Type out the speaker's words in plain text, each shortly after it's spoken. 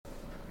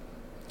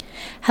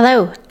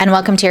Hello, and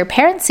welcome to your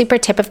Parent Super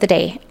Tip of the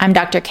Day. I'm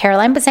Dr.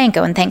 Caroline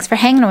Bazanko, and thanks for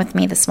hanging with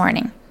me this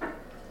morning.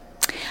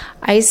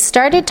 I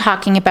started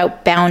talking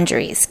about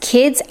boundaries.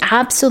 Kids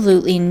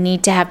absolutely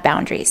need to have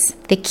boundaries.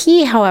 The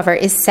key, however,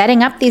 is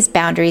setting up these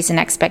boundaries and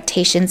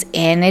expectations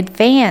in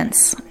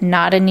advance,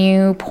 not a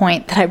new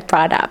point that I've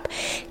brought up.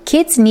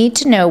 Kids need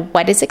to know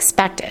what is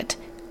expected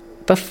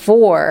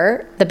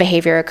before the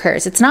behavior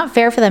occurs. It's not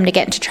fair for them to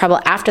get into trouble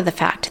after the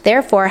fact.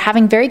 Therefore,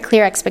 having very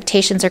clear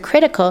expectations are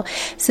critical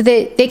so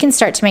that they can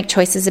start to make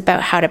choices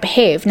about how to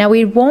behave. Now,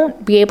 we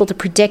won't be able to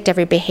predict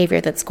every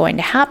behavior that's going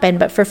to happen,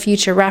 but for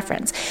future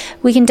reference,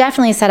 we can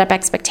definitely set up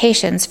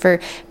expectations for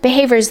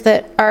behaviors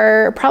that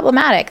are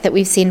problematic that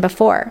we've seen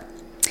before.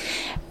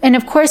 And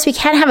of course, we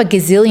can't have a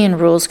gazillion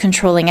rules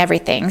controlling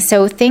everything,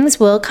 so things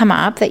will come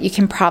up that you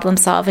can problem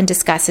solve and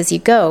discuss as you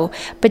go,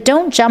 but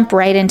don't jump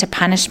right into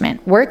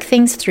punishment. Work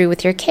things through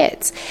with your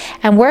kids,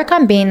 and work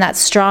on being that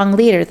strong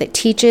leader that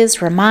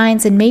teaches,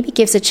 reminds, and maybe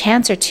gives a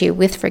chance or two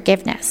with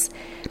forgiveness.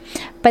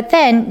 But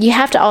then you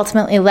have to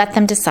ultimately let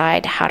them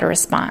decide how to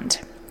respond.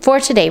 For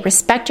today,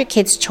 respect your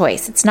kids'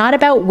 choice. It's not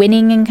about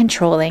winning and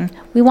controlling.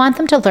 We want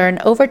them to learn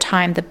over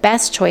time the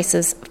best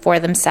choices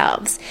for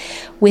themselves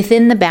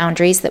within the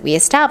boundaries that we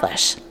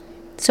establish.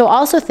 So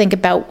also think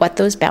about what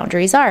those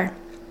boundaries are.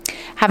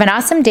 Have an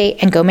awesome day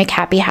and go make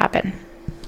happy happen.